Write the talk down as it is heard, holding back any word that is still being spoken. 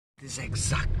This is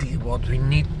exactly what we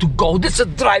need to go. This is a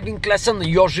driving lesson,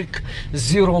 IOJIK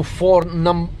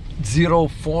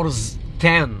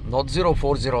 0410, not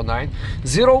 0409,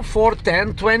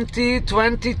 0410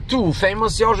 2022.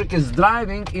 Famous IOJIK is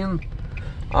driving in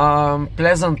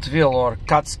Pleasantville or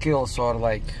Catskills or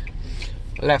like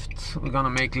left. We're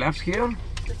gonna make left here.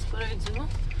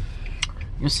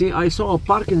 You see, I saw a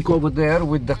parking over there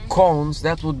with the cones.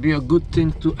 That would be a good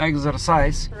thing to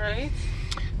exercise. Right.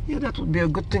 Yeah, that would be a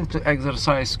good thing to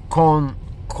exercise, cone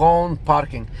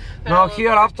parking. Now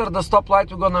here after the stoplight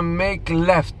we're gonna make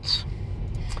left.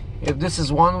 If this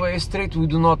is one-way street, we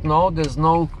do not know. There's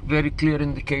no very clear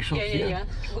indication here. Yeah.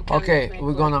 Okay,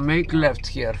 we're gonna make left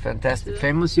here. Fantastic.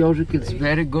 Famous IOJIK, it's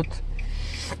very good.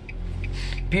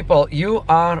 People, you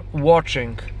are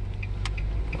watching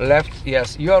left.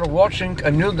 Yes, you are watching a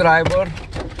new driver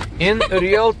in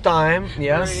real time.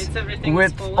 Yes, right,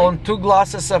 with on 2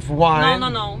 glasses of wine.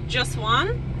 No, just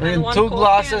one. And one 2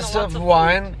 glasses of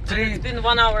wine, it's been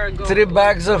 1 hour ago. 3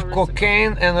 bags of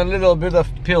cocaine and a little bit of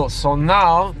pills. So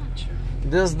now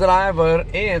this driver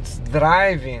is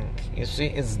driving. You see,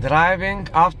 it's driving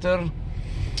after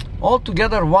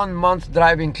altogether 1 month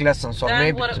driving lessons. Or then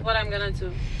maybe what I'm gonna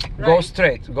do? Go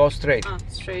straight.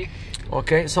 Straight.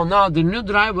 Okay, so now the new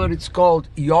driver, it's called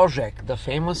IOJIK, the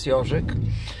famous IOJIK,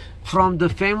 from the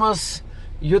famous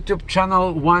YouTube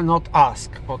channel Why Not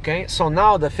Ask. Okay, so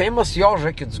now the famous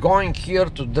IOJIK is going here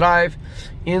to drive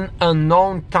in a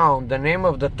known town. The name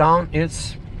of the town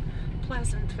is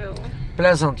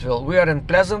Pleasantville. We are in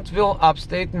Pleasantville,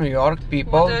 upstate New York,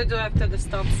 people. What do I do after the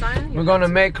stop sign? We're gonna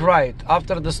make right.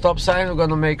 After the stop sign, we're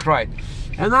gonna make right.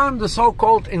 And I'm the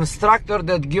so-called instructor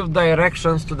that give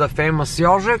directions to the famous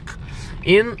IOJIK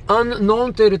in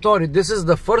unknown territory. This is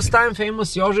the first time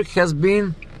famous IOJIK has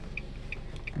been.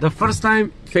 The first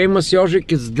time famous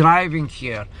IOJIK is driving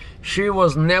here. She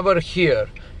was never here,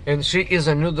 and she is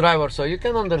a new driver. So you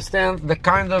can understand the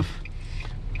kind of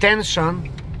tension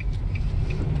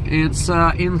it's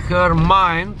in her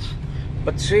mind,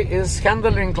 but she is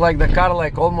handling like the car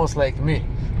like almost like me,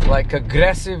 like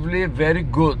aggressively. Very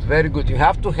good, very good. You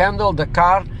have to handle the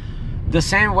car the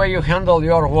same way you handle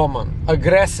your woman,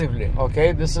 aggressively.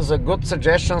 Okay, this is a good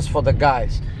suggestions for the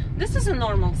guys. This is a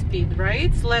normal speed, right?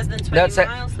 It's less than 20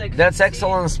 miles. Like that's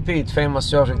excellent speed, famous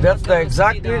IOJIK. That's the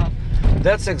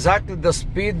that's exactly the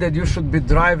speed that you should be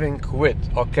driving with.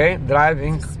 Okay,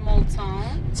 driving. It's a small town.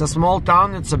 It's a small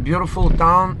town. It's a beautiful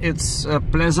town. It's a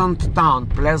pleasant town,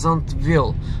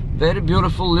 Pleasantville. Very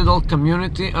beautiful little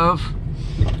community of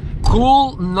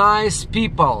cool, nice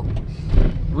people.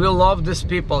 We love these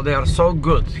people. They are so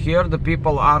good. Here the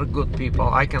people are good people.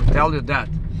 I can tell you that.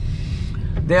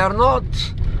 They are not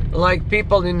like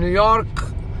people in New York.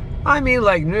 I mean,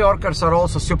 like, New Yorkers are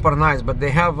also super nice, but they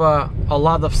have a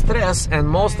lot of stress, and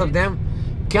most of them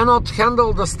cannot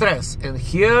handle the stress. And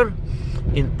here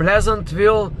in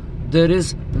Pleasantville, there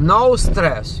is no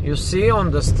stress. You see on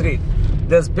the street,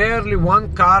 there's barely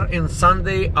one car in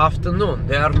Sunday afternoon.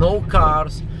 There are no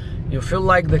cars. You feel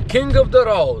like the king of the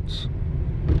roads.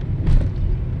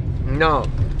 No.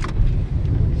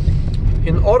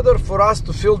 In order for us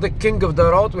to feel the king of the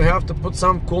road, we have to put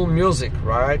some cool music.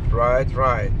 Right.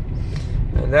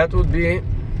 And that would be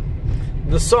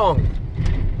the song.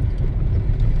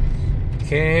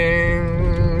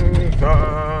 King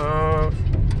of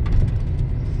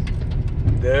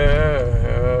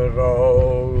the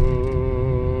road.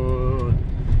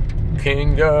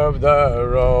 King of the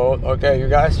road. Okay, you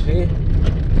guys see?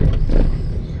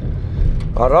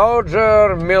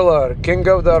 Roger Miller, King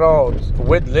of the Road,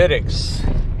 with lyrics.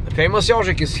 The famous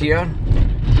IOJIK is here.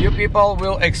 You people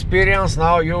will experience,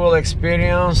 now you will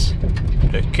experience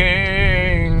the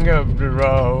King of the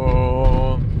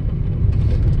Road.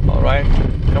 Alright,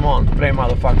 come on, play,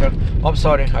 motherfucker. Oh,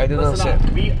 sorry, I didn't say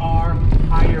it. We are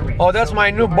hiring. Oh, that's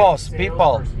my new boss,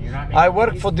 people. I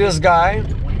work for this guy.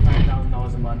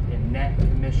 $25,000 a month in net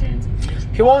commissions.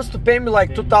 He wants to pay me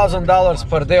like $2,000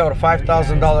 per day or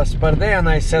 $5,000 per day, and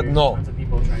I said no. But we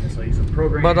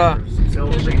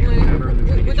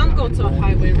don't go to a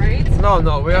highway, right?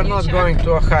 No, we are not going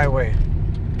to a highway.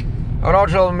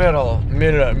 Roger Miller.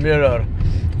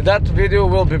 That video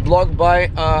will be blocked by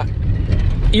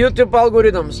YouTube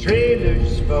algorithms.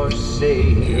 Trailers for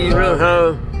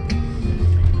sale.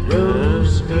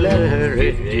 Rose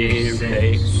clarity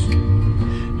race.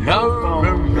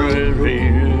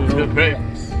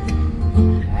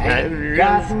 And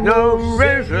got no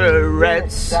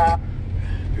regrets.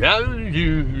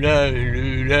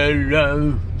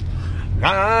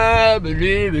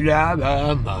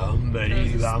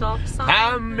 Stop sign.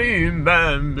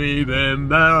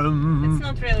 It's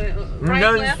not really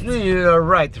right, left.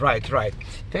 Right.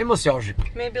 Famous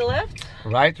Yojic. Maybe left.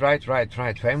 Right.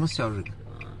 Famous Yojic.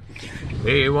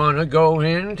 We wanna go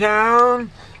in town.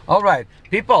 All right,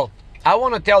 people. I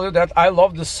want to tell you that I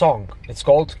love this song. It's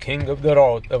called King of the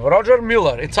Road of Roger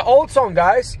Miller. It's an old song,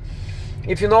 guys.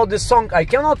 If you know this song, I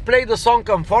cannot play the song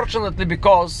unfortunately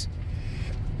because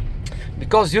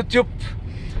YouTube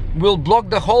will block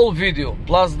the whole video.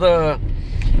 Plus the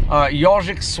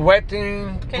Yojic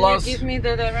sweating. Can you give me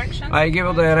the directions? I give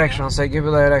you the directions.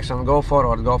 Go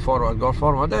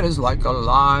forward. There is like a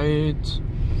light.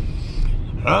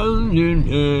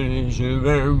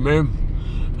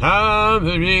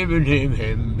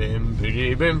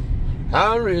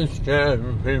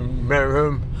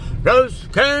 Those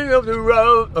king of the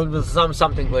road, or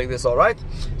something like this. All right.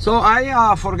 So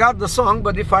I forgot the song,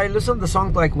 but if I listen the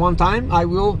song like one time, I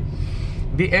will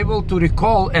be able to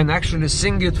recall and actually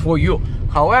sing it for you.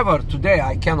 However, today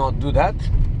I cannot do that.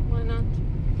 Why not?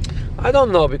 I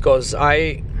don't know because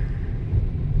I.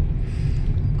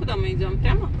 Куда мы идем?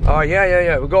 Прямо? Oh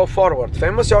yeah. We go forward.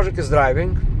 Famous Yojic is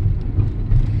driving.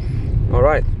 All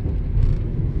right.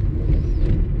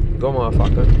 Go,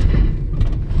 motherfucker.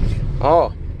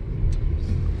 Oh.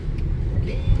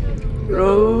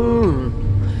 Road.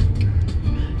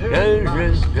 Can I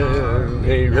go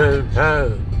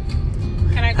forward?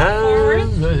 Can I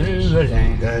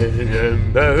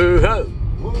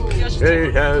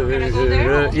go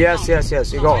there? Yes. You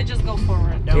So go. I just go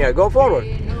forward. Yeah, go forward.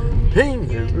 King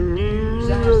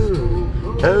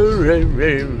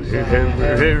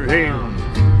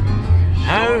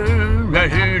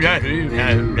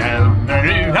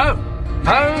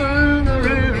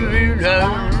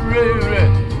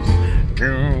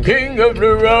of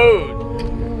the road.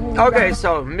 Okay,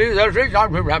 so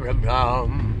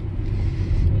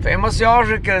Famous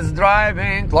Yojic is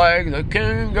driving like the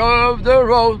king of the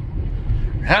road.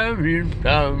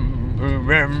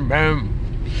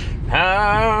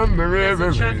 There's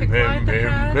a traffic light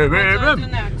ahead. What do I do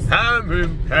next? I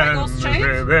go straight?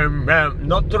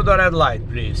 Not through the red light,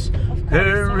 please. Of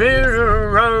course.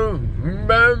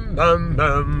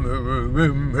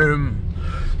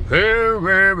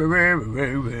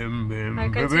 I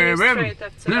continue straight after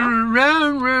that.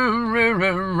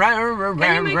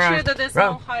 Can you make sure that there's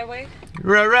no highway?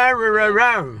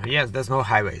 Yes, there's no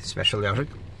highway, special Yojic.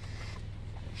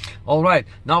 Alright,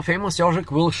 now Famous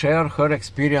Yojic will share her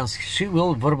experience. She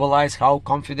will verbalize how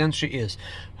confident she is.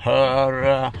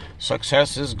 Her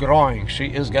success is growing. She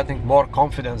is getting more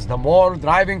confidence. The more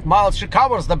driving miles she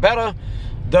covers, the better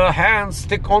the hands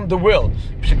stick on the wheel.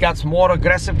 She gets more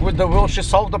aggressive with the wheel. She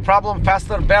solves the problem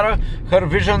faster, better. Her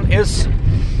vision is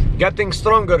getting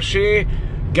stronger. She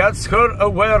gets her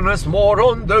awareness more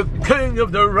on the king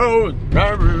of the road.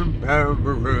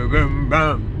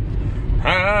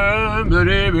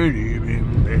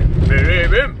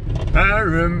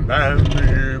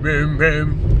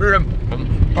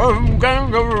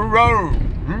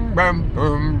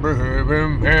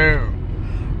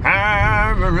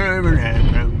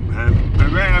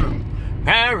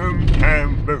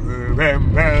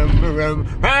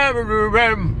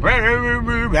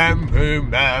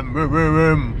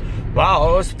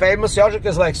 Wow, Famous Yojic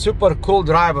is like super cool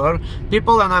driver,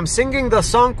 people, and I'm singing the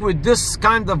song with this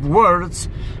kind of words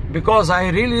because I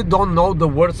really don't know the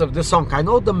words of this song. I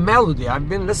know the melody. I've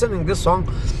been listening this song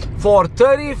for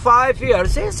 35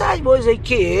 years since I was a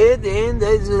kid, and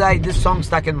it's like this song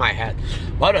stuck in my head.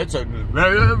 But it's a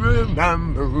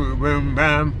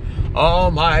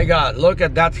oh my God! Look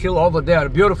at that hill over there,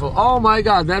 beautiful. Oh my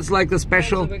God, that's like a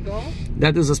special.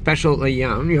 That is a special, this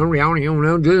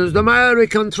is the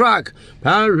American truck.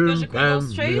 Go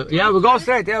straight? Yeah, we go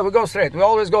straight. We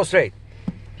always go straight.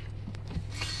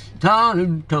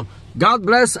 God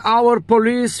bless our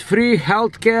police, free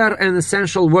healthcare, and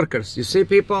essential workers. You see,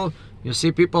 people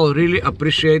really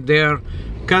appreciate their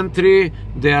country,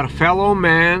 their fellow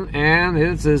man, and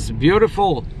it is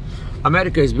beautiful.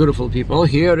 America is beautiful, people.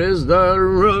 Here is the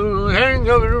hang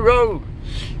of the road.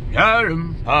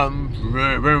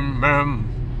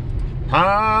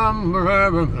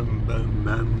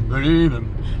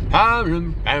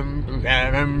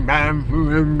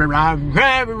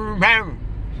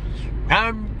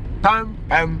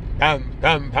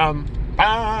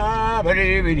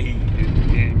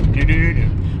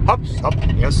 Hops, hop.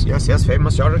 Yes.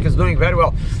 Famous Yojic is doing very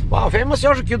well. Wow, Famous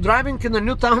Yojic, you're driving in a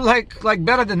new town like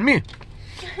better than me.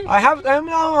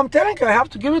 I'm telling you, I have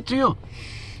to give it to you.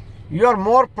 You are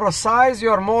more precise,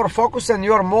 you are more focused, and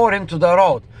you are more into the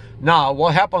road. Now,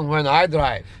 what happens when I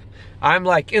drive? I'm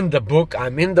like in the book,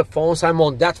 I'm in the phones, I'm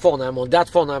on that phone, I'm on that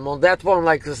phone, I'm on that phone.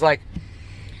 Like it's like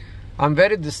I'm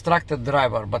very distracted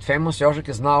driver. But Famous Yojik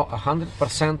is now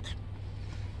 100%.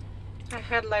 I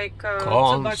had like 2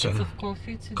 buckets of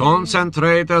coffee today.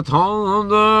 Concentrated on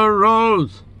the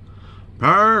road.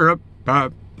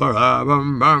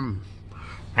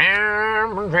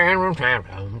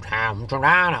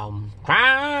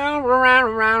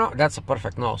 That's a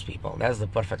perfect nose, people. That's the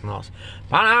perfect nose.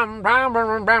 I'm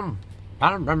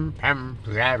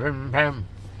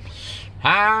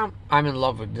in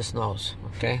love with this nose,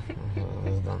 okay?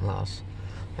 It's the nose.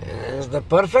 It's the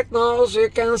perfect nose. You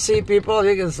can see, people.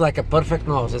 It's like a perfect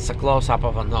nose. It's a close-up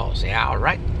of a nose. Yeah, all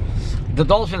right. The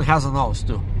dolphin has a nose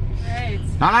too. Right.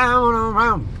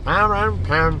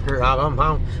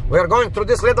 We are going through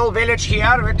this little village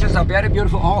here, which is a very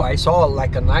beautiful. Oh, I saw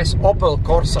like a nice Opel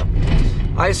Corsa.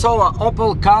 I saw an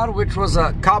Opel car which was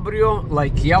a cabrio,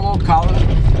 like yellow color.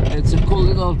 It's a cool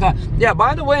little car. Yeah,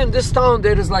 by the way, in this town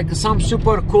there is like some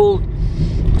super cool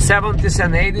 70s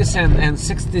and 80s and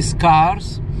 60s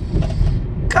cars.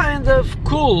 Kind of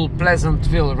cool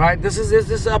Pleasantville, right? This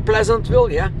is a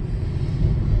Pleasantville, yeah.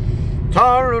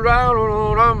 Now,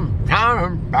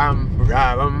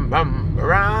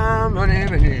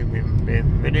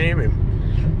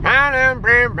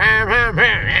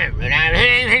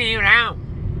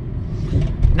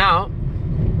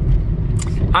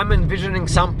 I'm envisioning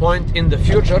some point in the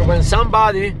future when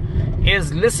somebody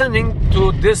is listening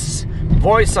to this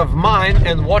voice of mine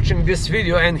and watching this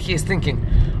video and he's thinking,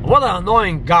 what an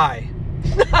annoying guy.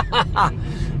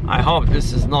 I hope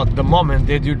this is not the moment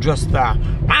that you just I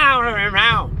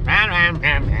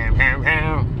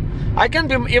can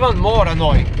be even more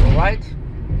annoying, alright?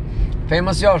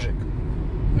 Famous Yojik.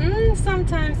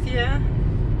 Sometimes, yeah.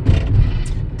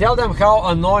 Tell them how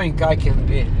annoying I can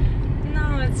be.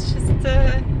 No, it's just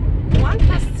one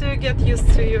has to get used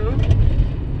to you.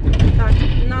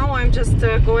 Now I'm just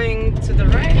going to the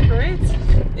right?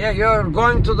 Yeah, you're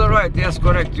going to the right. Yes,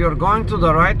 correct. You're going to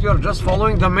the right. You're just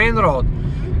following the main road.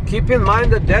 Keep in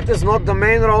mind that that is not the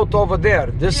main road over there.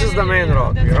 This is the main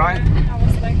road, right? I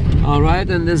was like... Alright,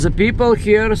 and there's a people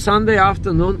here Sunday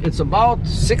afternoon. It's about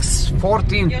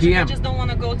 6:14 p.m. I just don't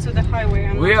want to go to the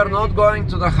highway. We are not going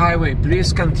to the highway.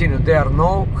 Please continue. There are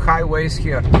no highways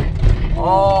here.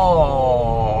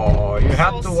 Oh, you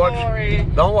have to watch. Sorry.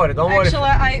 Don't worry, don't worry.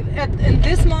 Actually, in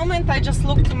this moment, I just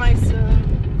looked to my...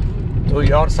 to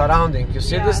your surrounding. You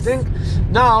see this thing?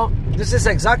 Now, this is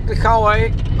exactly how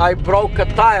I broke a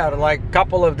tire like a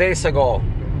couple of days ago.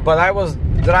 But I was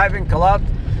driving a lot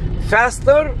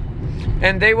faster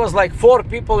and there was like 4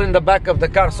 people in the back of the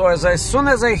car. So as soon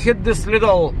as I hit this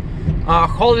little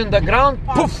hole in the ground,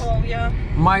 poof,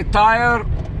 my tire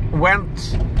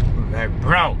went,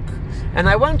 broke. And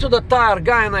I went to the tire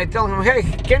guy and I tell him, hey,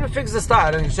 can you fix this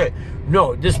tire? And he said,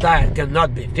 no, this tire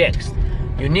cannot be fixed.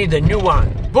 You need a new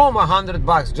one. Boom,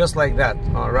 $100, just like that.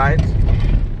 All right.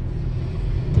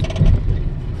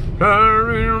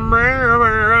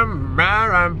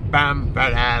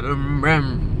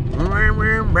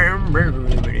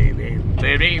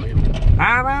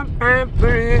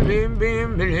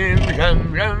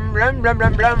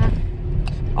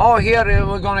 Oh, here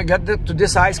we're gonna get to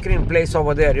this ice cream place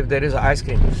over there, if there is ice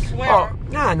cream. Where? Oh,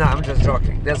 no, I'm just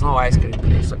joking. There's no ice cream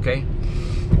place, okay?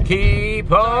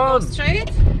 Keep on. Go straight?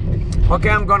 Okay,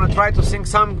 I'm gonna try to sing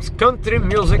some country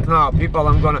music now, people.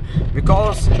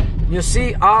 Because you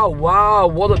see, oh wow,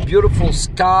 what a beautiful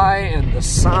sky and the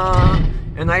sun,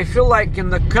 and I feel like in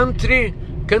the country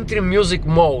music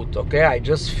mode. Okay, I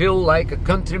just feel like a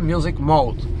country music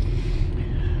mode.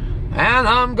 And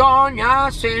I'm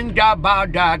gonna sing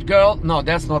about that girl. No,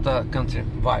 that's not a country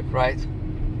vibe, right?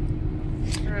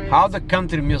 How the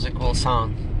country music will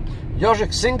sound.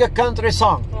 Yojik, sing a country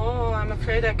song. Oh, I'm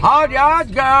afraid I can't. Oh,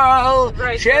 that girl,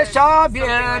 right, she's so beauty.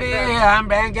 Like I'm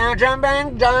banging,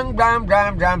 jumping, dum, dum,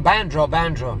 dum, dum, banjo.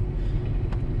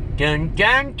 Dun,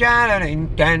 dun, dun, dun,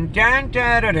 dun, dun, dun,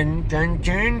 dun,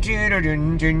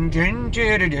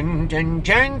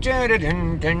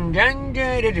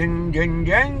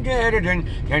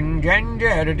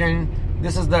 dun, dun.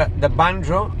 This is the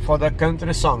banjo for the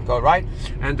country song, all right?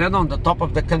 And then on the top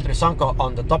of the country song,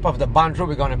 on the top of the banjo,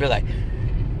 we're gonna be like,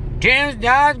 she's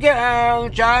that girl,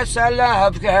 just I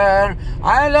love her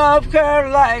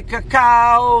like a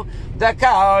cow. The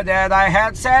cow that I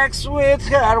had sex with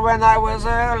her when I was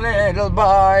a little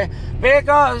boy.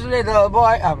 Because little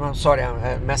boy... I'm sorry,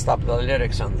 I messed up the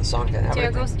lyrics on the song and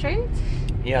everything. Do you go straight?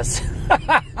 Yes.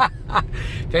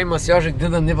 Famous Yojik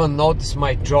didn't even notice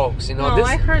my jokes, you know. No, this...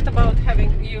 I heard about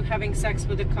you having sex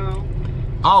with a cow.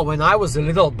 Oh, when I was a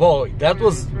little boy. That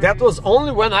was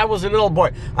only when I was a little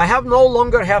boy. I have no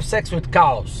longer have sex with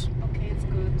cows. Okay, it's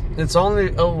good. It's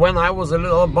only when I was a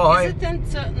little boy. Is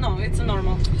it no, it's a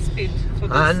normal speed for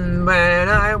this. And when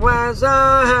I was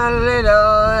a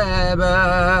little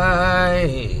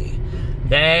boy,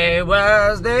 there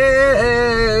was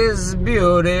this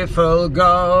beautiful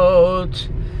goat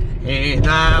in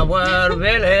our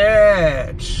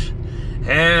village,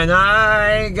 and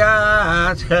I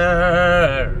got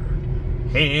her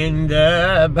in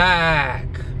the back.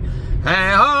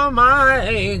 And oh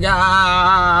my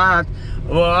God,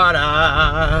 what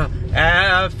a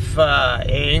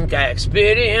effing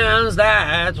experience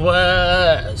that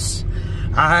was.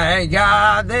 I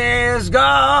got this goat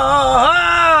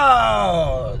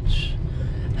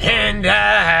in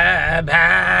the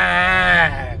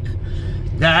back.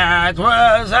 That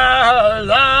was a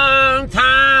long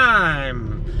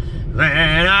time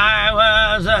when I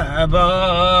was a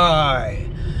boy.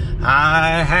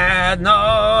 I had no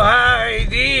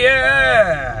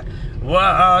idea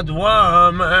what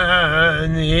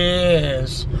woman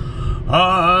is.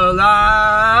 All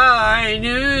I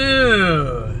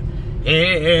knew,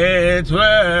 it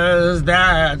was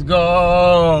that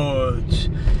goat.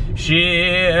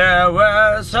 She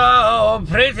was so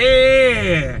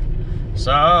pretty,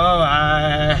 so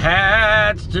I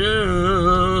had to.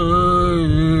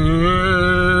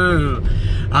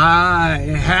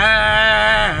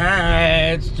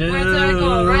 Where do I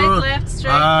go? Right, left,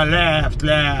 straight? Left.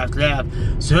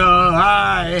 So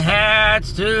I had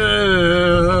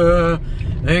to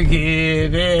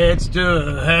give it to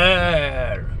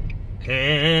her.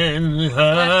 In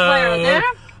her. Left where? There?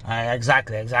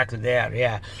 Exactly there,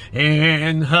 yeah.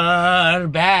 In her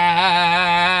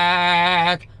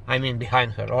back. I mean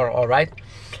behind her, all right?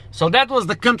 So that was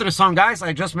the country song, guys.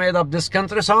 I just made up this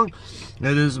country song.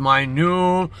 That is my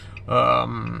new...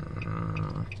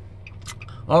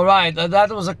 all right,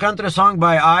 that was a country song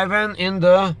by Ivan in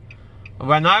the...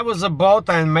 When I was a boat,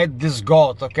 I met this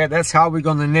goat, okay? That's how we're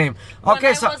gonna name.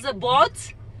 Okay, when I was a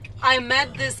boat, I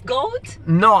met this goat?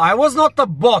 No, I was not a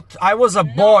bot. I was a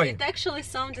boy. It actually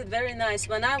sounded very nice.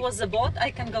 When I was a bot, I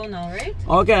can go now, right?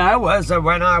 Okay,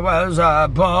 when I was a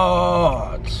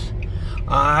bot,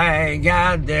 I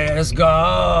got this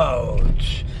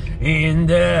goat in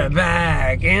the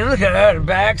back, in her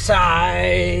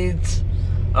backside.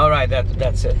 All right,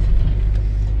 that's it.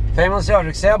 Famous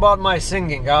Yojik, say about my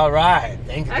singing. All right,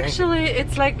 thank you. Actually,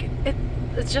 it's like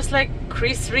it's just like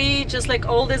Chris Reed, just like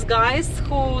all these guys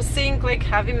who sing like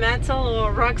heavy metal or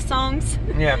rock songs.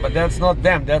 Yeah, but that's not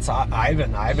them. That's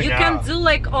Ivan. You can do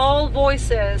like all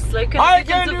voices. Like I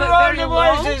can do all the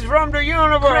voices from the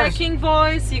universe. Cracking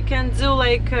voice. You can do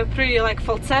like a pretty like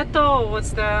falsetto.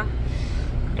 What's the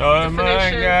definition?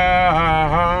 My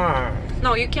God.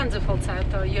 No, you can't do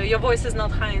falsetto. Your voice is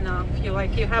not high enough. You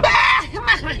have you have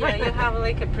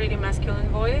like a pretty masculine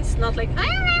voice, not like.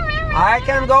 I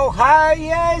can go high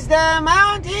as the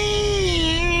mountain.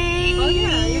 Oh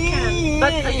yeah, you can.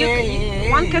 But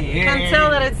one can tell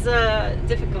that it's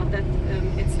difficult. That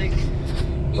it's like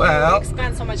you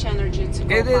expend so much energy to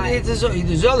go high. It is all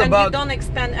and about. You don't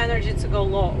expend energy to go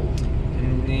low.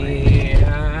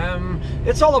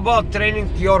 It's all about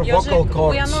training your vocal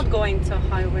cords. We are not going to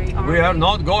highway, are we? We are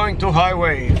not going to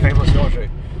highway, famous Yojik.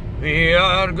 We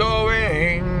are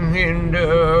going in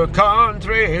the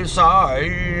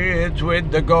countryside with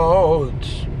the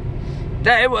goats.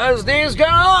 There was this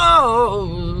goat.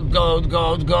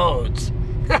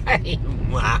 Right.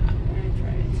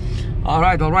 All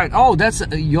right. Oh, that's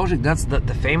Yojik. That's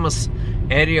the famous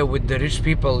area with the rich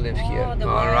people live here.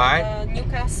 All right.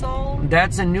 Newcastle.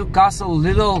 That's a Newcastle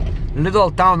little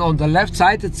town. On the left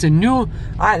side, it's a new.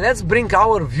 Let's bring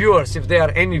our viewers, if there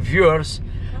are any viewers.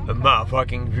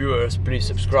 Motherfucking viewers, please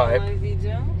subscribe. Live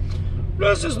video.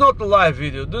 This is not a live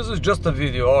video. This is just a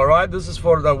video. All right. This is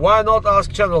for the Why Not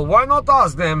Ask channel. Why not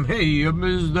ask them? Hey,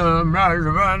 Mr.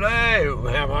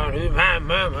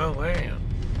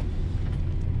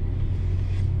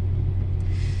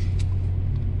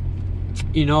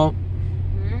 You know,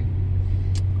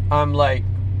 I'm like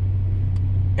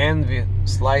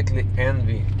slightly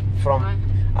envy from.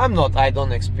 I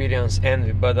don't experience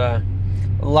envy, but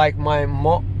like my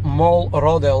role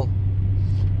model,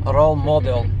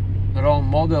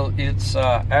 it's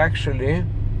actually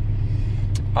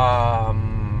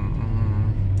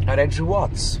Reggie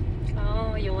Watts.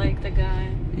 Oh, you like the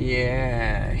guy?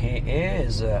 Yeah, he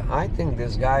is. I think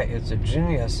this guy is a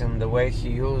genius in the way he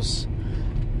uses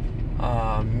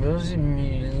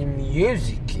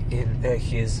music in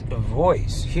his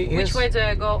voice. Which way do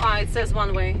I go? It says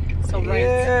one way. So right.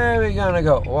 Yeah, we're gonna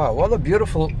go. Wow, what a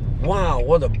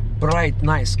bright,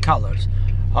 nice colors.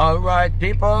 All right,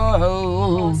 people.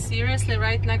 Oh, seriously,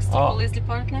 right next to police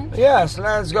department? Yes,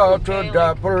 let's go to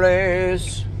the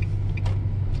police.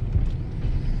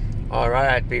 All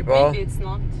right, people. Maybe it's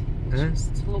not. It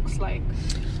just looks like.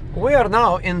 We are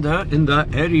now in the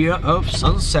area of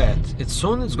sunset. It's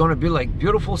gonna be like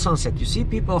beautiful sunset. You see,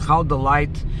 people, how the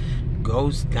light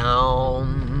goes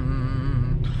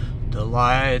down, the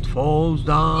light falls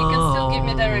down. You can still give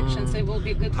me directions. It will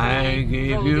be good for I my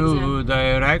give road you exam.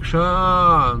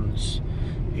 directions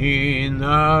in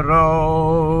the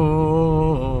road.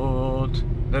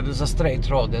 That is a straight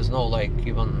road. There's no like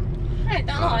even. Right,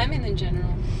 I know. I mean in general.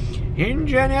 In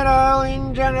general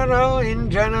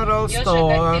Yoshik,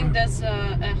 store. I think there's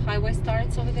a highway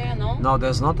starts over there, no? No,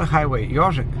 there's not a highway.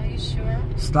 Yoshik, Are you sure?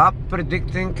 stop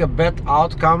predicting a bad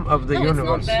outcome of the No,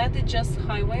 universe. it's not bad. It's just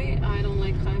highway. I don't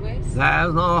like highways.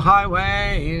 There's no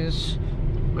highways.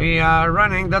 We are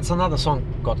running. That's another song,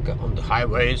 Kotka, on the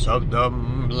highways of the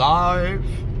life.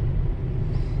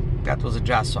 That was a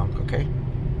jazz song, okay?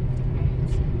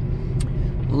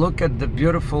 Look at the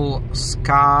beautiful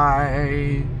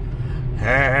sky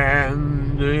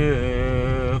and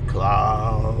the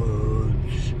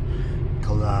clouds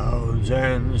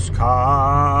and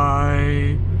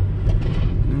sky.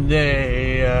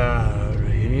 They are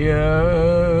here.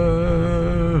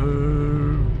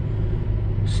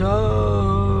 So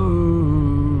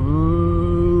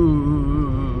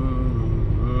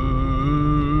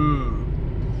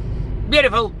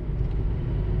beautiful.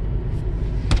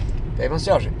 Famous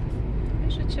Yoshik. I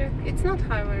should check. It's not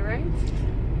highway, right?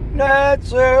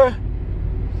 That's a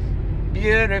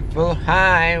beautiful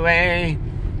highway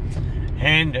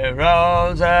in the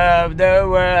roads of the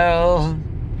world.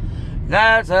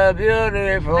 That's a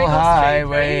beautiful I go straight,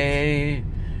 highway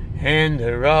in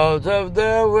the roads of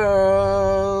the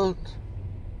world.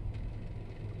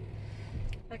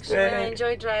 Actually, I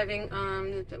enjoy driving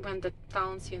when the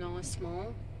towns, are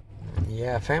small.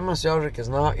 Yeah, Famous Yoshik is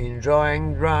now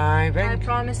enjoying driving. I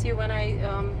promise you, when I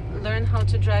learn how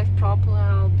to drive properly,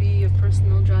 I'll be a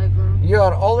personal driver. You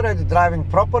are already driving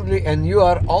properly and you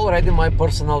are already my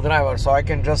personal driver, so I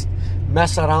can just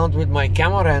mess around with my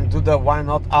camera and do the Why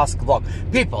Not Ask vlog.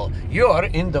 People, you are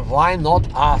in the Why Not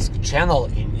Ask channel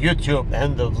in YouTube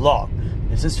and the vlog.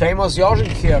 This is Famous Yoshik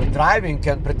here, driving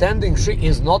and pretending she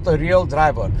is not a real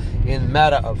driver. In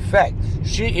matter of fact,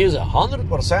 she is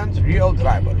 100% real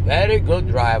driver. Very good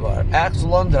driver,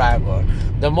 excellent driver.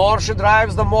 The more she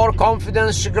drives, the more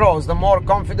confidence she grows. The more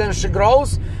confidence she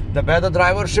grows, the better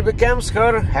driver she becomes.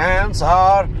 Her hands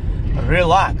are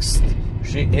relaxed.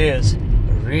 She is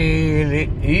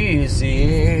really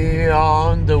easy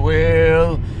on the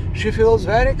wheel. She feels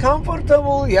very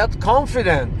comfortable yet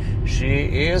confident.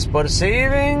 She is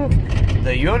perceiving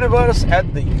the universe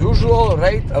at the usual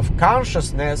rate of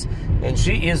consciousness, and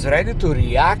she is ready to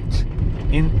react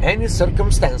in any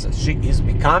circumstances. She is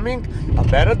becoming a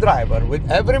better driver.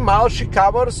 With every mile she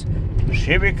covers,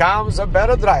 she becomes a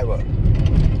better driver.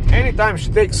 Anytime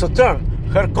she takes a turn,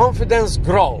 her confidence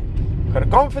grows. Her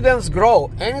confidence grows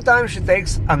anytime she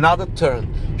takes another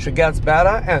turn. She gets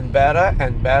better and better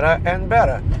and better and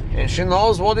better. And she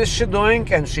knows what is she doing,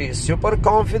 and she is super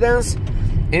confident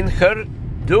in her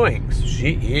doings.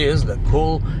 She is the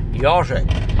cool Yoshik.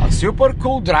 A super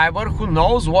cool driver who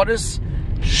knows what is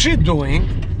she doing.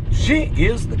 She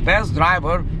is the best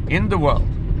driver in the world.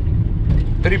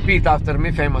 Repeat after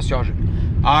me, Famous Yoshik.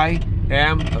 I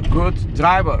am a good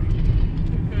driver.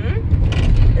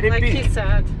 Repeat. Like he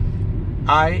said.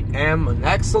 I am an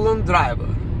excellent driver.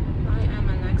 I am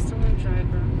an excellent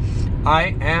driver.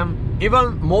 I am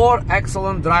even more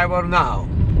excellent driver now.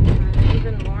 I'm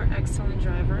even more excellent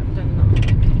driver than now.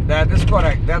 That is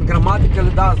correct. That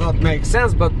grammatically does not make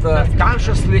sense, but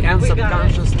consciously and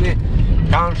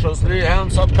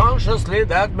subconsciously,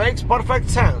 that makes perfect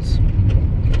sense.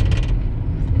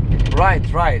 Right.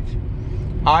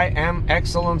 I am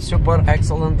excellent, super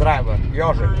excellent driver.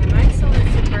 Yoshik. I'm excellent,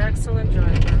 super excellent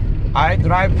driver. I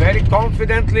drive very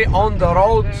confidently on the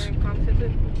road. Very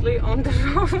confidently on the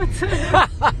road.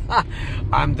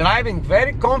 I'm driving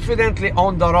very confidently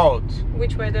on the road.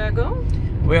 Which way do I go?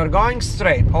 We are going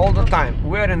straight all the time.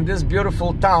 We're in this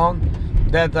beautiful town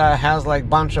that has like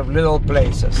bunch of little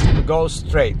places. We go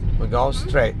straight.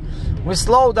 We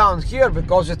slow down here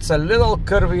because it's a little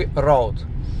curvy road.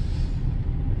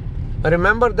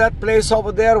 Remember that place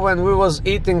over there when we was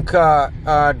eating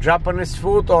Japanese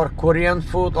food or Korean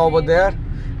food over there?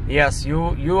 Yes,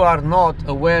 you are not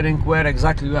aware where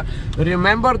exactly you are.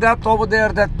 Remember that over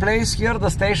there, that place here,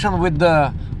 the station with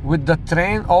the with the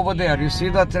train over there. You see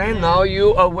the train? Now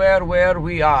you aware where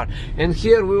we are. And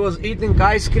here we was eating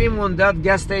ice cream on that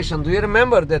gas station. Do you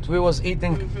remember that we was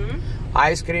eating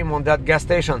ice cream on that gas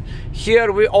station?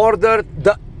 Here we ordered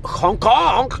the Hong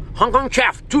Kong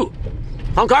chef 2.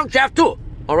 Hong Kong chef 2.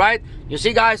 All right? You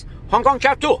see, guys? Hong Kong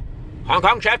chef 2. Hong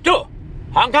Kong chef 2.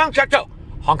 Hong Kong chef 2.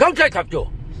 Hong Kong chef 2.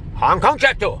 Hong Kong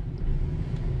chef 2.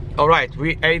 All right,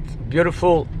 we ate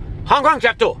beautiful Hong Kong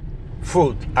chef 2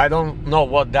 food. I don't know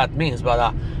what that means,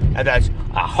 but that's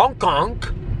a Hong Kong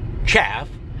chef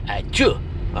 2.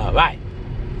 All right.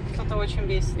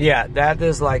 Yeah, that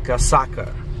is like a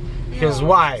sucker. His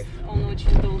wife.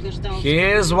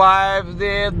 His wife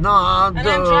did not and do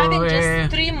I'm driving it.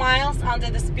 just 3 miles under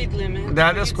the speed limit.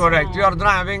 That is correct. You are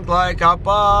driving like a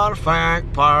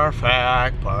perfect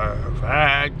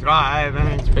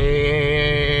driving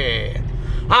speed.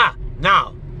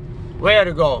 Now, where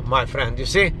to go, my friend? You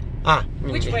see?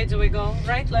 Which way do we go?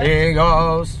 Right, left? We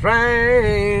go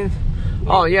straight.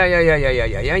 Oh yeah.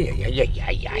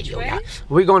 Which way?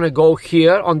 We're gonna go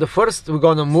here on the first. We're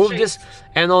gonna move Straight. this,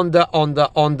 and on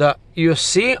the you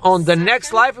see on the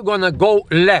next life we're gonna go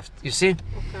left. You see? Okay.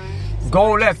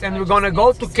 Go left, and we're gonna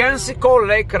go to Kensico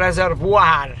Lake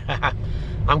Reservoir.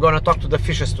 I'm gonna talk to the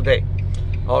fishes today.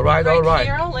 All right. Here,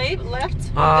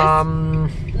 left.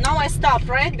 Now I stop,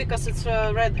 right? Because it's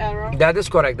a red arrow. That is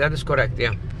correct.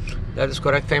 Yeah, that is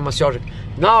correct. Famous Yojik.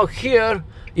 Now here,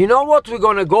 you know what? We're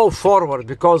gonna go forward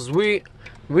because we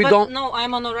don't. No,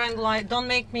 I'm on the wrong line. Don't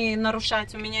make me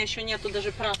нарушать. У меня еще нету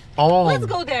даже прав. Oh. Let's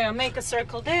go there. Make a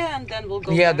circle there, and then we'll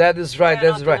go. Yeah, there. that is right.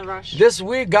 We're That's not in a right. rush. This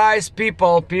we guys,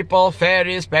 people,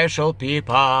 very special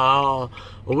people.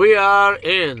 We are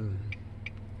in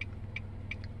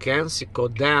Kensico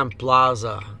Dam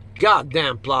Plaza.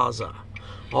 Goddamn Plaza.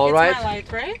 All right. It's my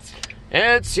life, right?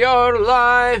 It's your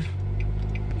life.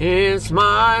 It's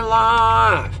my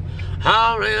life.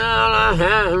 How real I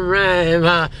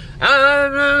forever. I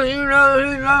really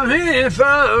love you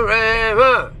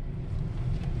forever.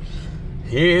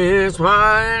 It's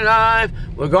my life.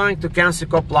 We're going to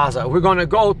Kensico Plaza. We're gonna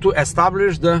go to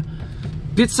establish the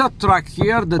pizza truck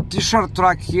here, the t-shirt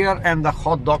truck here, and the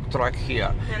hot dog truck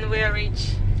here. And we are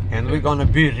rich. And we're gonna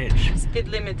be rich. Speed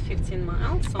limit 15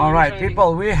 miles. So All I'm right, driving.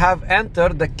 people, we have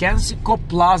entered the Kensico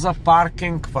Plaza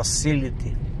parking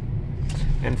facility.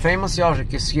 And Famous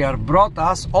Yojik is here, brought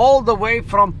us all the way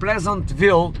from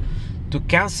Pleasantville to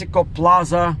Kensico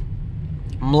Plaza,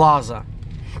 Mlaza.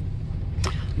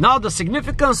 Now the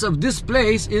significance of this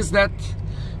place is that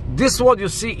this what you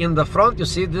see in the front, you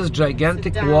see this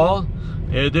gigantic wall?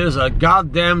 It is a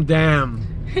goddamn dam.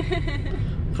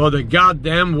 For the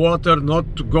goddamn water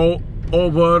not to go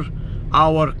over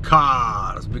our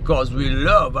cars, because we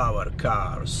love our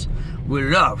cars. We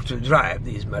love to drive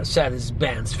these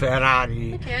Mercedes-Benz,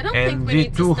 Ferrari, Okay, I don't and think we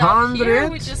need to stop here.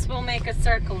 We V200. just will make a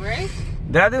circle, right?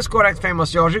 That is correct,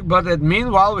 Famous Yojik, but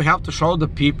meanwhile we have to show the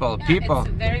people. Yeah, People, it's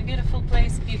a very beautiful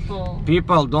place, people.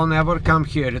 don't ever come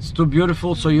here. It's too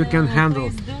beautiful, so you can handle.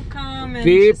 Please do come and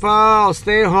People,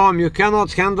 stay home. You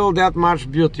cannot handle that much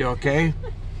beauty, okay?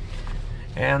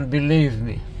 And believe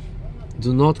me,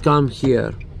 do not come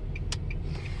here.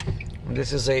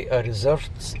 This is a reserved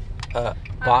I'm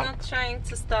park. not trying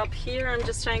to stop here. I'm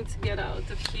just trying to get out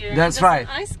of here. That's There's right.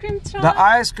 An ice cream truck. The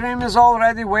ice cream is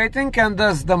already waiting, and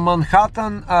there's the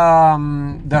Manhattan,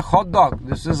 the hot dog.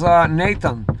 This is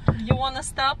Nathan. You want to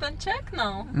stop and check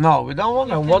now? No, we don't want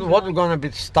to. What we're gonna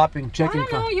be stopping, I checking?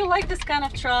 don't know. You like this kind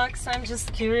of trucks? I'm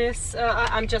just curious.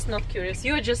 I'm just not curious.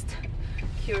 You're just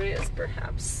curious,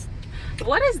 perhaps.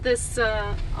 What is this?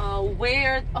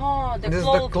 Where? Oh, the This is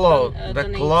clothes. the clothes. The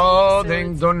donating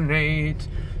clothing facility. donate.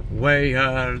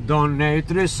 Where donate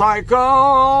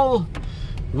recycle.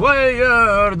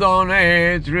 Where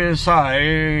donate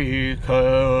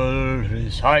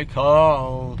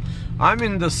recycle. I'm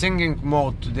in the singing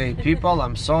mode today, people.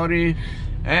 I'm sorry.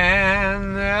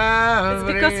 And It's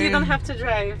because you don't have to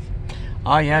drive.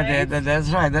 Oh yeah, Right? that's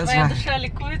right. That's Твоя right. душа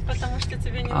ликует, потому что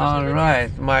тебе не нужно All водить.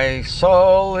 right, my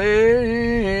soul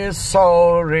is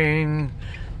soaring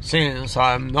since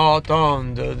I'm not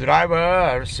on the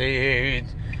driver's seat,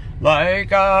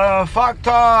 like a fucked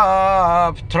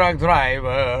up truck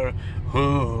driver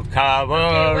who Okay,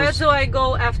 where covers do I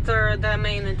go after the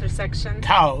main intersection?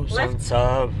 thousands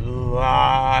of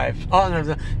lives. Oh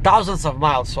no, thousands of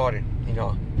miles. Sorry, you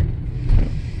know.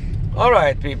 All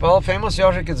right, people. Famous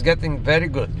Yojik is getting very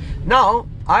good. Now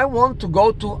I want to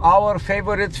go to our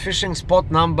favorite fishing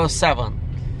spot number 7.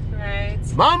 Right.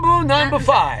 Bamboo number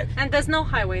 5. And there's no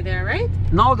highway there, right?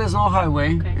 No, there's no highway.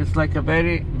 Okay. It's like a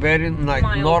very like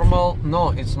Mild. normal. No,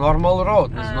 it's normal road.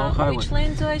 There's no highway. Which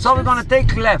lane do I So we're choose? gonna take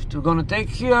left. We're gonna take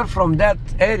here from that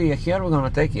area here. We're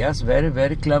gonna take, yes,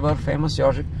 very clever, famous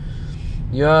Yožik.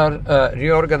 You're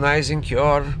reorganizing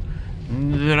your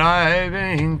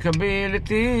driving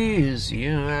abilities.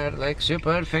 You are like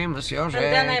super famous Yožik.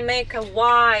 And then I make a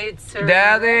wide turn.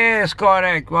 That is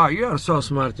correct. Wow, you are so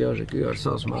smart, Yožik. You are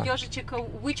so smart. Yožik,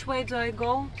 which way do I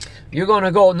go? You're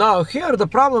gonna go now. Here the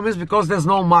problem is because there's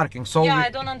no marking. So Yeah, we- I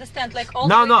don't understand. Like all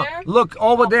No, the way no. there? Look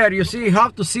over there. You see, you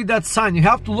have to see that sign. You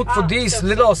have to look for these so-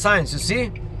 little signs. You see,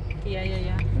 Yeah.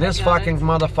 this I got fucking it.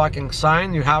 motherfucking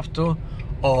sign. You have to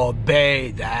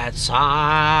obey that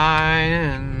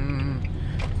sign.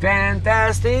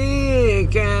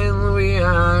 Fantastic, and we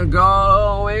are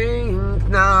going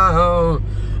now.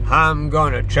 I'm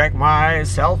gonna check my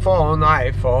cell phone,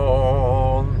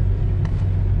 iPhone.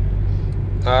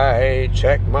 I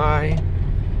check my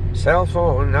cell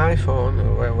phone, iPhone.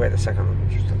 Wait a second.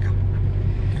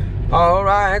 All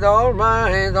right.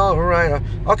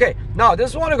 Okay, now this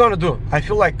is what I'm gonna do. I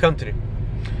feel like country.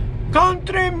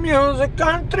 Country music.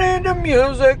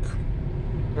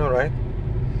 All right.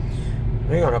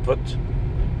 We're gonna put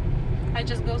I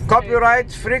just go straight.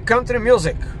 copyright free country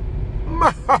music.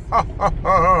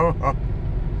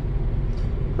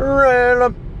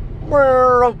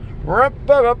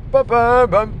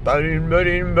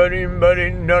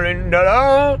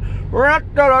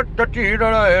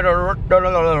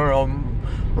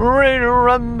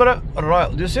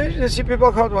 You see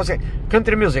people how to say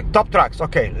country music, top tracks.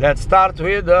 Okay, let's start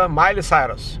with Miley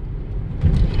Cyrus.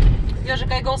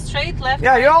 Yožik, I go straight, left?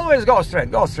 Yeah, you always go straight,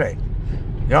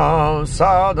 Yo,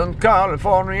 Southern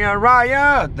California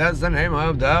Riot, that's the name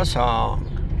of the song.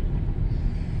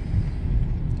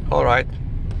 Alright.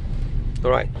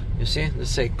 You see, let's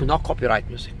say no copyright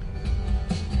music.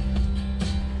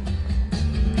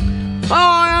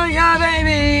 Oh yeah,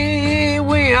 baby,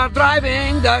 we are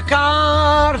driving the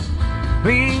car.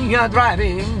 We are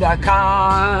driving the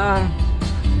car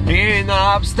in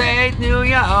upstate New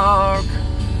York.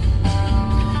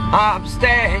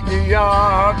 Upstate New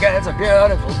York, it's a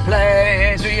beautiful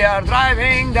place. We are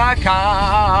driving the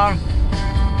car.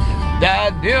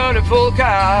 That beautiful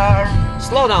car.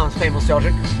 Slow down, famous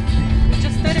Yožik.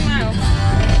 Just 30 miles.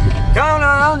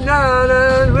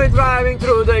 Down, we're driving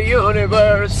through the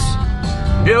universe.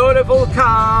 Beautiful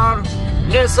car.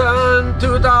 Nissan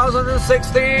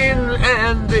 2016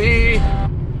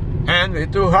 Envy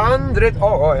 200.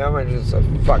 Oh, I'm just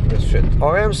fuck this shit. Oh,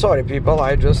 I'm sorry, people.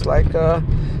 I just like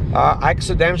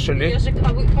accidentally.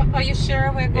 Yožik, are you sure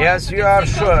we're going Yes, to you are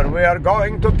Kensico? sure. We are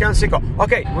going to Kensico.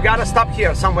 Okay, we gotta stop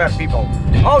here somewhere, people.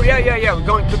 Oh, yeah. We're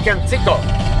going to Kensico.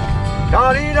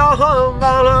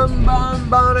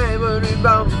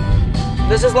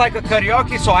 This is like a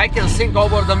karaoke, so I can sing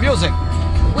over the music.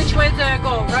 Which way do I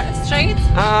go? Right, straight?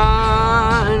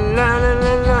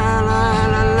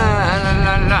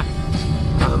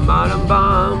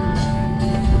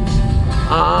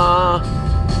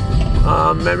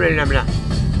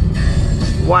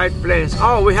 White plains.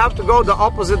 Oh, we have to go the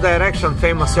opposite direction,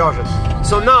 famous Yožik.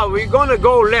 So now we're gonna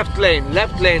go left lane.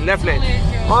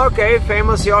 Okay,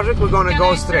 famous Yožik, we're gonna Can go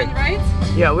I straight. turn right?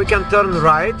 Yeah, we can turn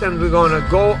right and we're gonna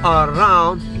go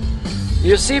around.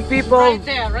 You see people? Right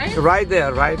there, right? Right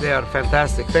there.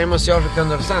 Fantastic. Famous Yožik,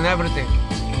 understand everything.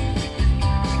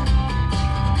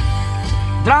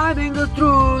 Driving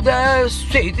through the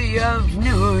city of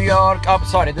New York. Oh,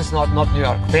 sorry, this is not New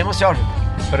York. Famous Yožik.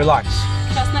 Relax.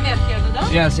 Сейчас наверх еду, да?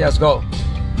 Yes, go.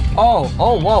 Oh,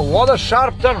 wow, what a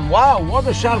sharp turn. Wow, what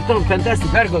a sharp turn. Fantastic.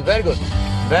 Very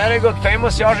good.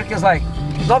 Famous Yožik is like,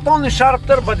 not only sharp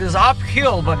turn, but is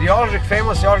uphill. But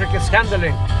famous Yožik is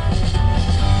handling.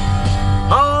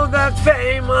 Oh, that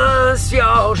famous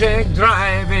Yožik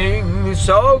driving is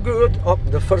so good. Oh,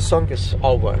 the first song is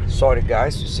over. Sorry,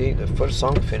 guys. You see, the first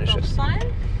song finishes. Stop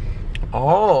sign?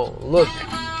 Oh, look.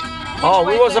 Oh,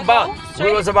 way we was do I about. go? We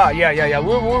Straight? was about. Yeah.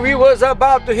 We was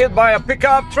about to hit by a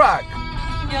pickup truck.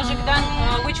 Yožik, then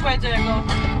which way do I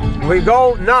go? We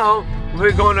go now.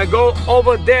 We're gonna go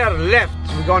over there left.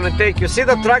 We're gonna take. You see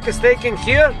the truck is taking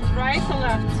here. Right or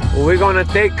left? We're gonna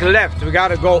take left. We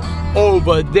gotta go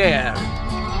over there.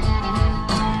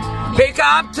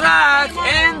 Pickup truck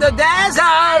in the I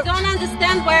desert. don't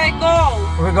understand where I go.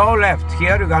 We go left.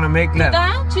 Here we're gonna make left.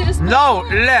 Да? Через No,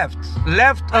 сторону? left.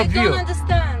 Left I of don't you.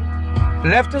 understand.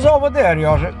 Left is over there,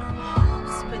 Yožik.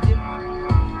 Господи.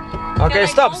 Okay, I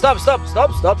stop.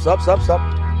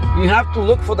 You have to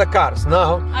look for the cars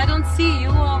now. I don't see you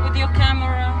with your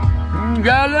camera.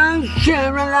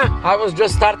 I was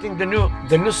just starting the new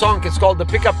song. It's called the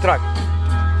pickup truck.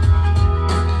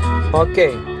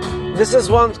 Okay, this is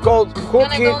one called Cookie.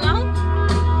 Can I go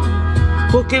now?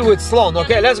 Cookie with Sloan.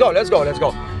 Okay, let's go. There's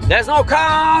no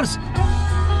cars.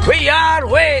 We are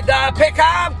with the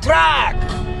pickup truck,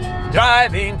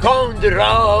 driving on the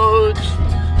road.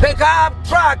 Pickup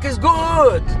truck is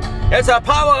good. It's a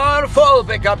powerful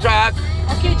pickup truck.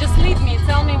 Okay, just lead me.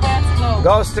 Tell me where to go.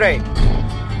 Go straight.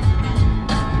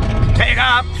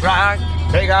 Pickup truck,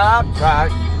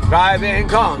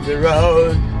 driving on the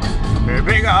road.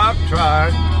 Pickup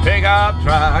truck,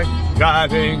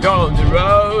 driving on the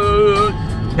road.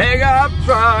 Pickup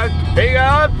truck,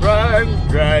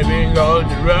 driving on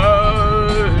the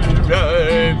road.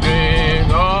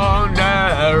 Driving on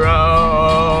the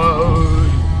road.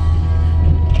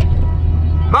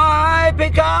 My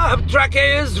pickup truck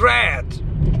is red.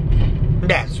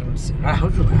 That's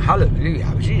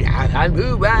hallelujah.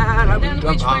 Then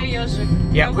which way, Yoshik?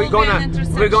 Yeah, we're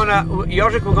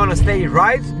gonna stay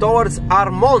right towards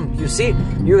Armon. You see,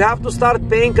 you have to start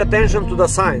paying attention to the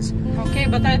signs. Okay,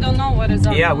 but I don't know what is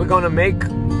Armon. Yeah, we're gonna make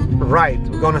right.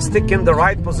 We're gonna stick in the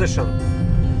right position.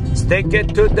 Stick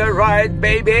it to the right,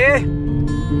 baby.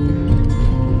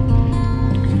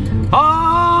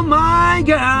 Oh my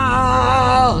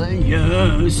girl,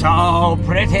 you're so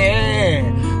pretty.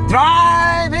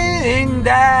 Driving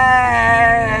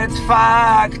that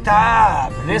fucked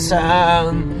up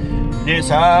Nissan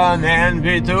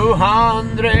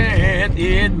NV200.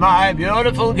 It's my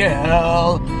beautiful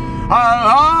girl.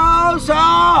 Oh,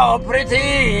 so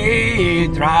pretty.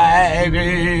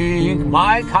 Driving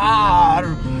my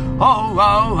car.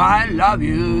 Oh, I love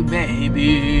you,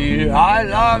 baby. I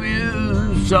love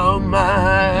you so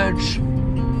much.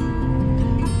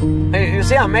 You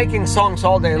see, I'm making songs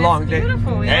all day long.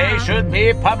 Beautiful, yeah. They should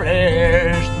be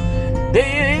published.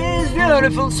 These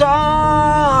beautiful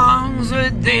songs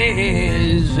with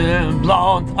this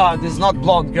blonde. This is not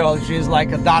blonde girl. She's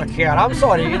like a dark hair. I'm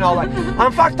sorry, you know, like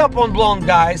I'm fucked up on blonde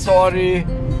guys. Sorry.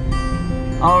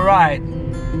 All right.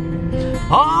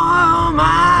 Oh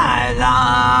my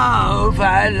love,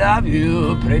 I love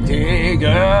you, pretty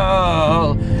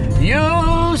girl.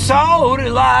 You so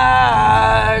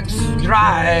relaxed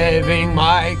driving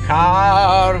my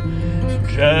car.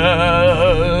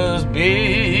 Just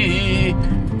be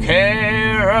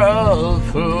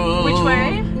careful. Which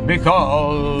way?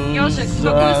 Because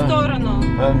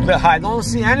I don't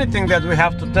see anything that we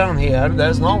have to turn here.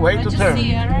 There's no way to turn.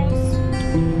 See arrows.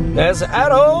 There's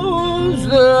arrows,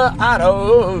 the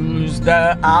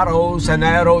arrows and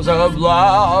arrows of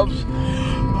love.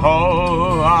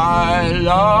 Oh, I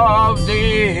love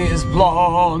this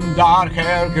blonde,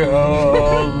 dark-haired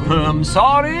girl. I'm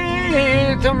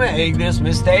sorry to make these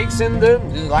mistakes in the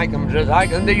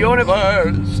just in the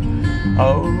universe.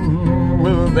 Oh,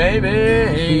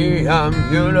 baby, I'm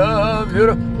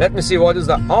beautiful. Let me see what is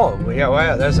that. Oh, yeah,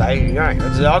 well, that's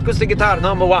the acoustic guitar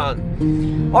 #1.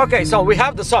 Okay, so we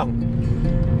have the song.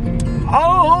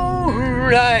 Oh,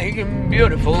 like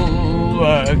beautiful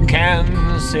can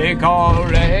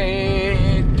cigarette.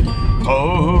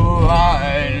 Oh,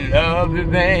 I love you,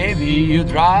 baby. You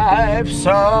drive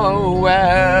so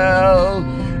well.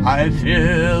 I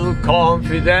feel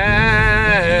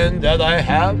confident that I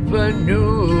have a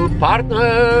new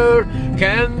partner.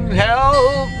 Can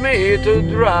help me to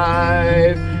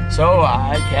drive so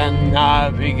I can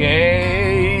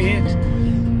navigate.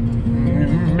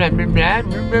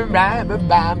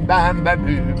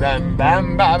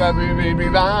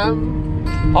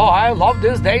 Oh, I love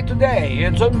this day today.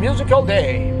 It's a musical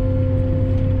day.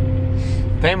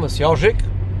 Famous UPSTATE.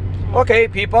 Okay,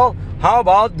 people, how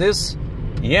about this?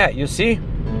 Yeah, you see?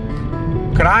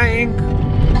 Crying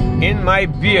in my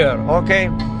beer. Okay,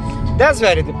 that's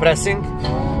very depressing.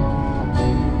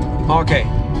 Okay,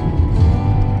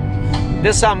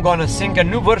 this I'm gonna sing a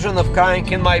new version of Crying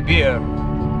in My Beer.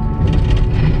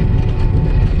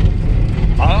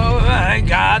 Oh, I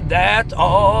got that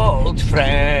old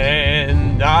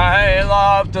friend. I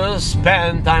love to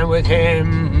spend time with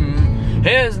him.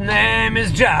 His name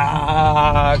is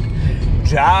Jack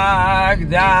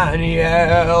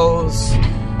Daniels.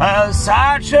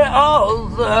 Such an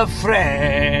old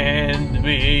friend.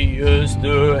 We used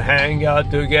to hang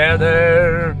out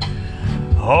together.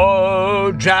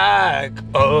 Oh Jack,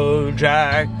 oh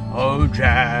Jack, oh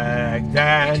Jack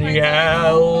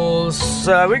Daniels.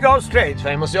 We go straight,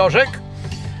 famous UPSTATE.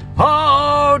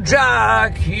 Oh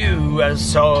Jack, you are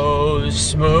so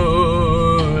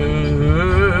smooth.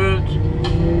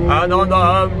 And on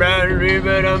the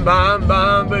river and bam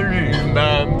bam bam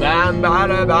bam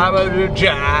bam bam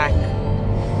Jack.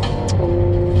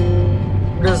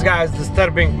 This guy is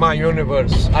disturbing my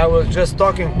universe. I was just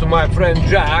talking to my friend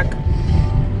Jack,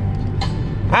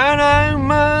 and I'm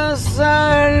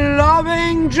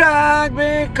loving Jack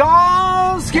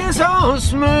because he's so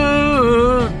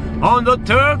smooth. On the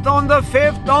third, on the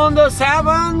fifth, on the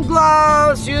seventh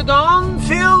glass, you don't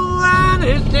feel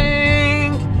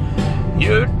anything.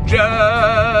 You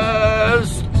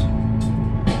just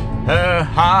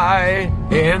high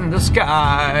in the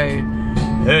sky.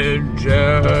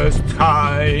 Just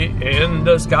high in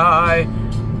the sky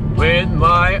with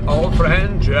my old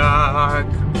friend Jack.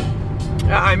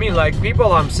 I mean, like,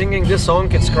 people, I'm singing this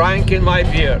song, it's crying in my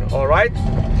beer, alright?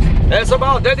 It's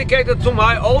about dedicated to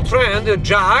my old friend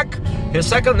Jack. His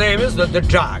second name is the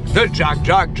Jack. The Jack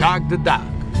the Duck.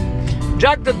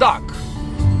 Jack the Duck.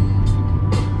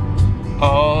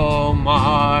 Oh,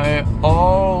 my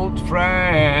old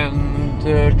friend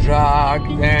Jack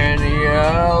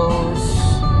Daniels.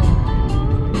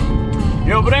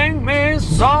 You bring me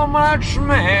so much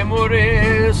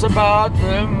memories about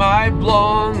my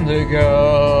blonde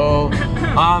girl.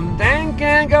 I'm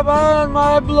thinking about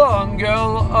my blonde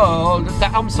girl all the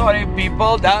time. I'm sorry,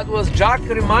 people, that was Jack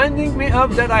reminding me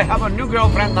of that I have a new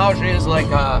girlfriend now. She is like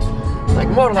more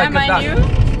like Am a I duck. new?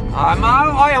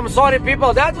 I am sorry,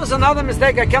 people, that was another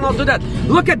mistake. I cannot do that.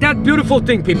 Look at that beautiful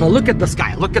thing, people. Look at the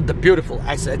sky. Look at the beautiful.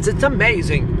 It's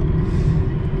amazing.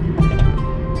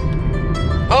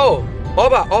 Oh.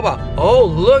 Oba. Oh,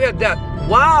 look at that.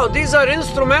 Wow, these are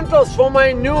instrumentals for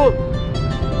my new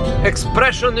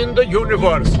expression in the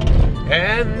universe.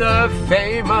 And the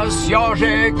famous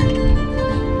IOJIK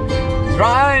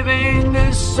driving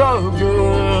is so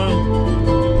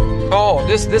good. Oh,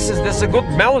 this is a good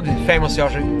melody, famous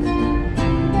IOJIK.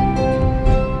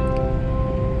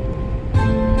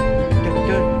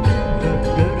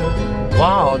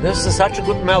 Wow, this is such a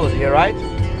good melody, right?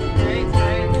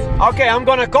 Okay, I'm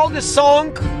gonna call this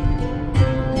song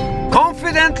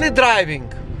Confidently Driving.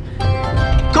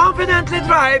 Confidently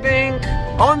driving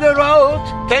on the road,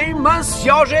 famous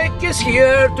IOJIK is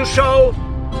here to show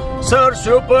Sir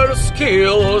super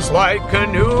skills like a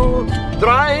new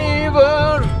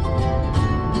driver.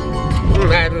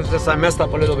 I messed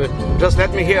up a little bit. Just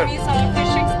let me hear.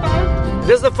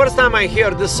 This is the first time I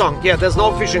hear this song. Yeah, there's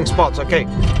no fishing spots, okay.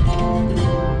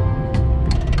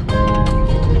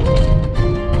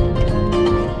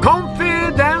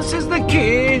 Confidence is the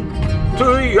key to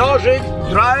IOJIK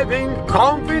driving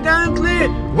confidently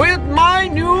with my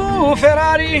new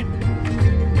Ferrari.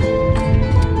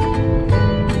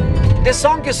 This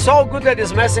song is so good that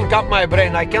it's messing up my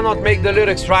brain. I cannot make the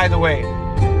lyrics right away.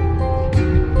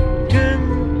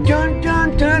 Dun, dun,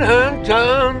 dun, dun, dun,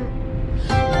 dun.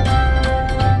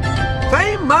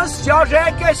 Famous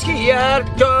IOJIK is here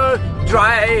to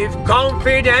drive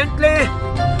confidently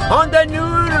on the new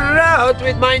road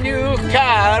with my new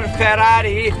car,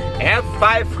 Ferrari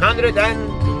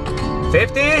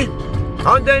F550.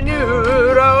 On the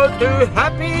new road to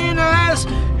happiness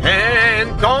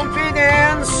and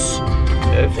confidence.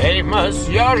 Famous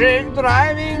IOJIK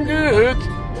driving good.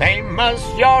 Famous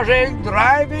IOJIK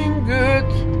driving good.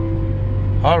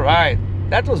 Alright,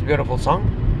 that was a beautiful song.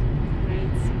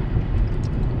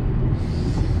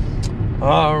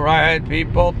 Alright,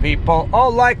 people. Oh,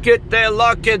 look at that,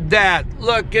 look at that,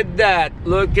 look at that,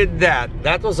 look at that.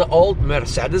 That was an old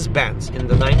Mercedes-Benz in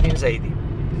the 1980s.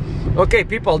 Okay,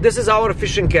 people, this is our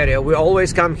fishing area. We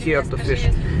always come here to fish.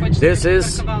 This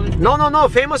is... No,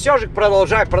 famous IOJIK,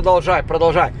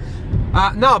 продолжай.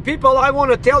 Now, people, I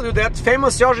want to tell you that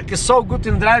famous IOJIK is so good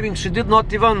in driving. She did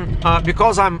not even,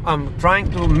 because I'm trying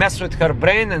to mess with her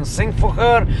brain and sing for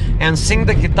her and sing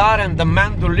the guitar and the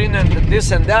mandolin and the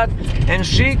this and that, and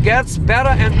she gets better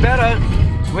and better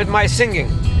with my singing.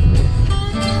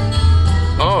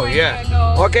 Oh yeah.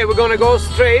 Okay, we're gonna go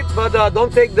straight, but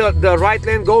don't take the right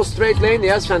lane, go straight lane.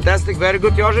 Yes, fantastic, very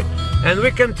good, IOJIK. And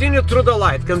we continue through the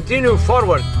light, continue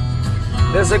forward.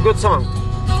 There's a good song.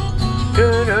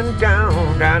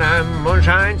 Down,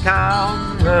 Moonshine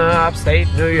Town, upstate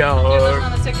New York.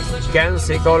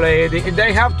 Kensico lady.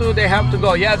 They have to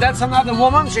go. Yeah, that's another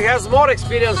woman. She has more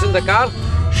experience in the car.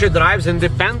 She drives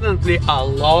independently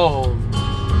alone.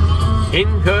 In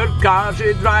her car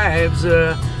she drives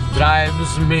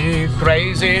me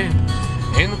crazy.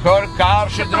 In her car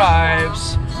she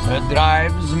drives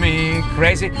me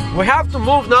crazy. We have to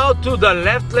move now to the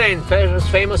left lane, famous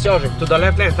IOJIK, to the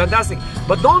left lane, fantastic.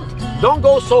 But don't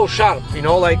go so sharp, you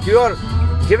know, like you're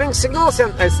giving signals,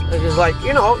 and it's like,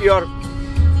 you know,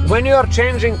 when you're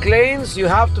changing lanes, you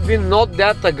have to be not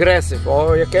that aggressive.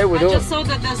 Oh, okay, we do. I just saw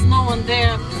that there's no one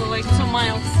there for like 2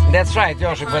 miles. That's right,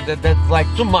 IOJIK, but that's like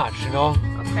too much, you know.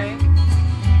 Okay.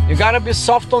 You gotta be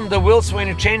soft on the wheels when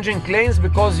you're changing lanes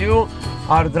because you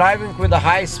are driving with a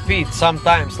high speed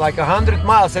sometimes, like 100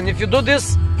 miles. And if you do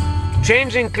this,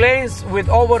 changing lanes with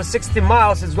over 60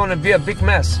 miles, it's gonna be a big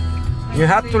mess. You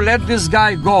have to let this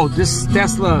guy go, this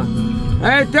Tesla.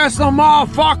 Hey, Tesla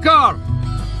motherfucker!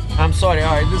 I'm sorry,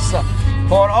 alright, this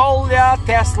for all the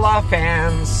Tesla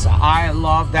fans, I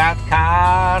love that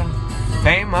car.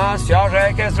 Famous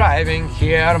UPSTATE is driving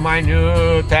here my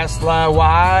new Tesla.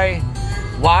 Why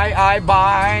I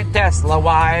buy Tesla?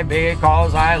 Why?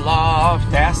 Because I love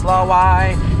Tesla.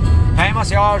 Why?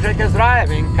 Famous UPSTATE is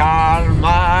driving car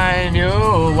my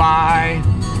new why.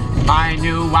 My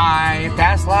new why.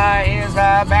 Tesla is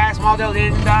the best model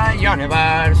in the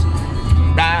universe.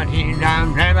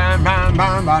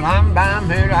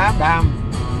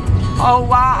 Oh,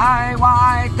 why,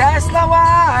 Tesla,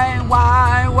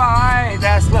 why,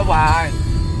 Tesla, why?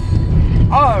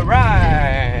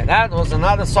 Alright, that was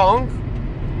another song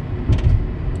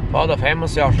for the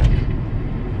famous UPSTATE.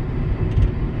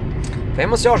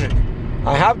 Famous UPSTATE,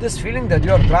 I have this feeling that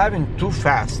you are driving too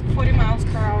fast. 40 miles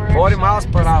per hour. 40 miles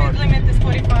per hour. The speed limit is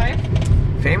 45.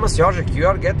 Famous UPSTATE, you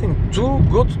are getting too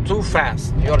good too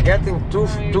fast. You are getting too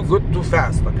good too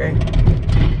fast, okay?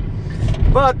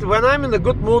 But when I'm in a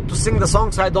good mood to sing the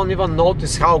songs, I don't even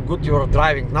notice how good you're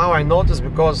driving. Now I notice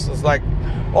because it's like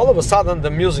all of a sudden the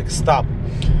music stopped.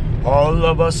 All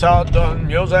of a sudden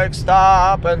music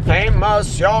stopped and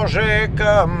famous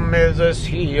UPSTATE is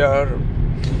here.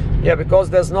 Yeah, because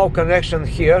there's no connection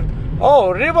here.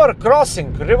 Oh, river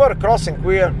crossing,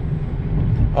 we're...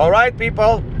 Alright,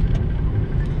 people.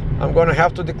 I'm gonna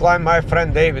have to decline my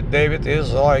friend David. David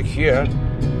is like here.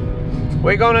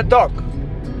 We're gonna talk.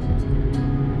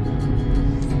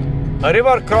 A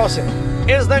river crossing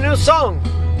is the new song.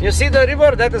 You see the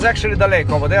river? That is actually the lake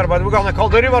over there, but we're gonna call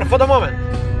the river for the moment.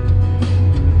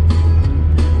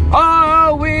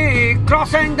 Oh, we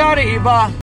crossing the river.